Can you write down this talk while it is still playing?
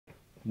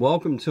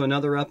Welcome to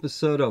another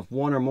episode of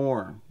One or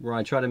More, where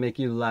I try to make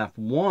you laugh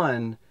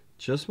one,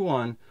 just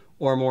one,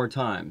 or more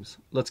times.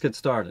 Let's get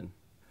started.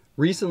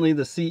 Recently,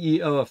 the CEO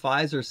of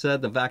Pfizer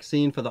said the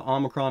vaccine for the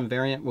Omicron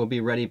variant will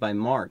be ready by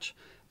March.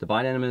 The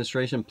Biden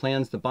administration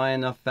plans to buy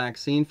enough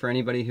vaccine for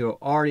anybody who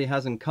already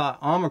hasn't caught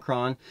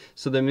Omicron,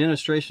 so the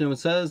administration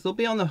says they'll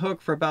be on the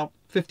hook for about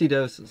 50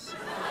 doses.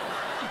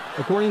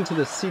 According to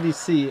the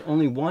CDC,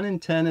 only 1 in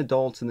 10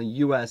 adults in the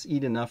U.S.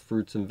 eat enough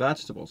fruits and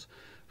vegetables.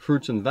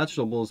 Fruits and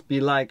vegetables be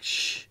like,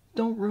 shh,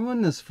 don't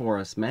ruin this for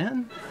us,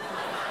 man.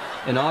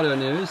 In auto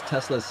news,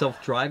 Tesla's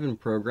self-driving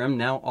program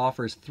now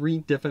offers 3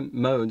 different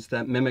modes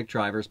that mimic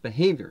drivers'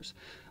 behaviors,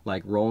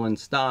 like rolling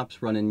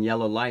stops, running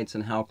yellow lights,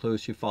 and how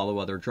close you follow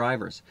other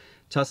drivers.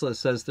 Tesla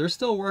says they're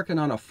still working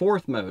on a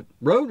 4th mode,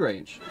 road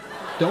rage.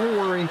 Don't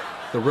worry,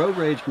 the road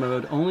rage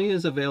mode only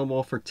is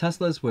available for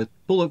Teslas with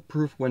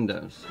bulletproof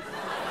windows.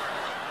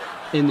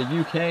 In the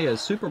UK, a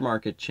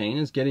supermarket chain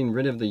is getting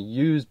rid of the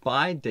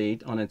use-by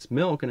date on its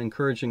milk and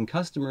encouraging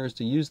customers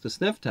to use the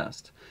sniff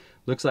test.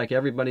 Looks like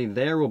everybody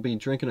there will be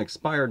drinking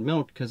expired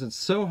milk because it's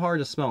so hard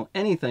to smell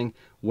anything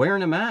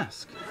wearing a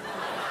mask.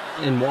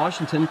 In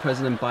Washington,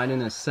 President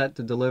Biden is set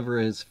to deliver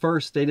his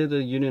first State of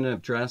the Union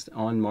address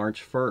on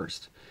March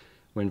 1st.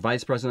 When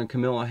Vice President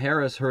Kamala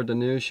Harris heard the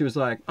news, she was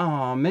like,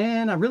 "Aw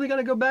man, I really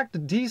gotta go back to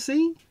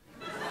DC?"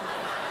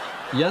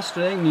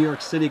 Yesterday, New York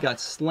City got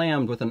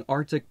slammed with an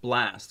Arctic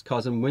blast,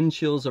 causing wind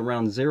chills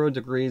around 0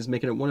 degrees,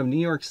 making it one of New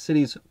York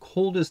City's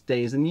coldest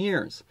days in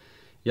years.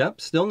 Yep,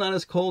 still not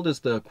as cold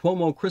as the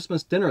Cuomo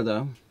Christmas dinner,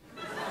 though.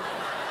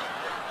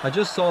 I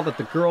just saw that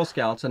the Girl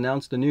Scouts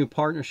announced a new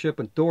partnership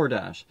with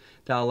DoorDash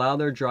that allow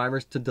their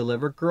drivers to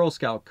deliver Girl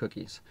Scout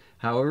cookies.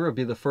 However, it'll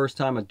be the first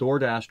time a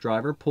DoorDash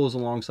driver pulls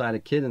alongside a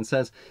kid and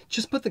says,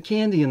 "Just put the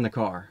candy in the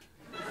car."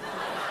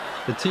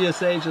 The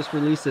TSA just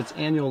released its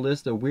annual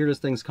list of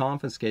weirdest things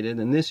confiscated,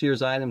 and this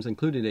year's items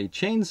included a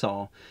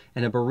chainsaw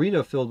and a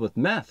burrito filled with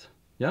meth.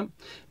 Yep.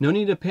 No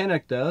need to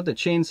panic though, the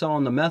chainsaw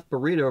and the meth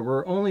burrito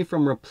were only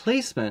from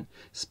replacement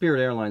Spirit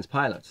Airlines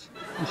pilots.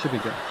 It should be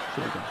good.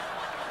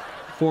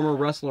 Former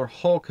wrestler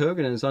Hulk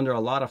Hogan is under a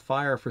lot of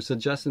fire for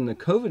suggesting the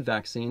COVID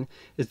vaccine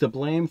is to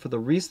blame for the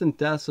recent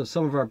deaths of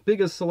some of our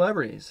biggest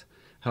celebrities.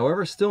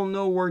 However, still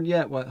no word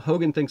yet what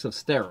Hogan thinks of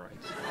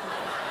steroids.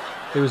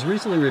 It was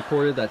recently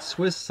reported that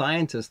Swiss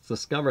scientists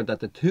discovered that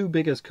the 2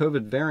 biggest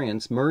COVID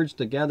variants merged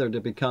together to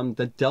become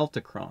the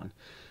Deltacron.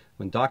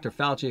 When Dr.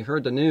 Fauci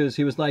heard the news,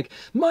 he was like,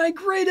 "My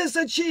greatest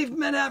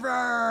achievement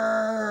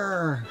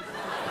ever!"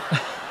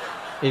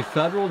 A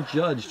federal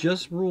judge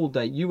just ruled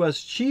that U.S.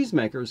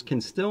 cheesemakers can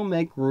still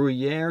make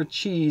Gruyere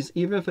cheese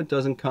even if it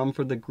doesn't come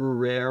from the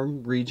Gruyere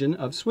region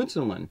of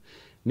Switzerland.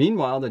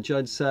 Meanwhile, the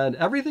judge said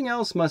everything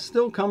else must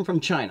still come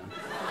from China.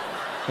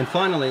 And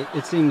finally,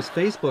 it seems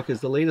Facebook is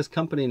the latest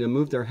company to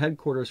move their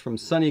headquarters from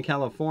sunny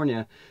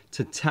California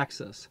to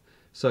Texas.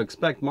 So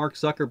expect Mark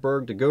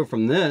Zuckerberg to go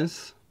from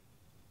this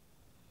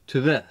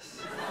to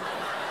this.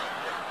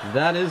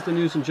 That is the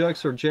news and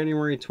jokes for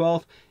January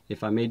 12th.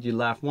 If I made you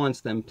laugh once,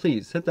 then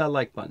please hit that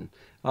like button.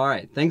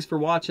 Alright, thanks for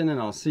watching and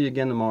I'll see you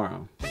again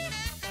tomorrow.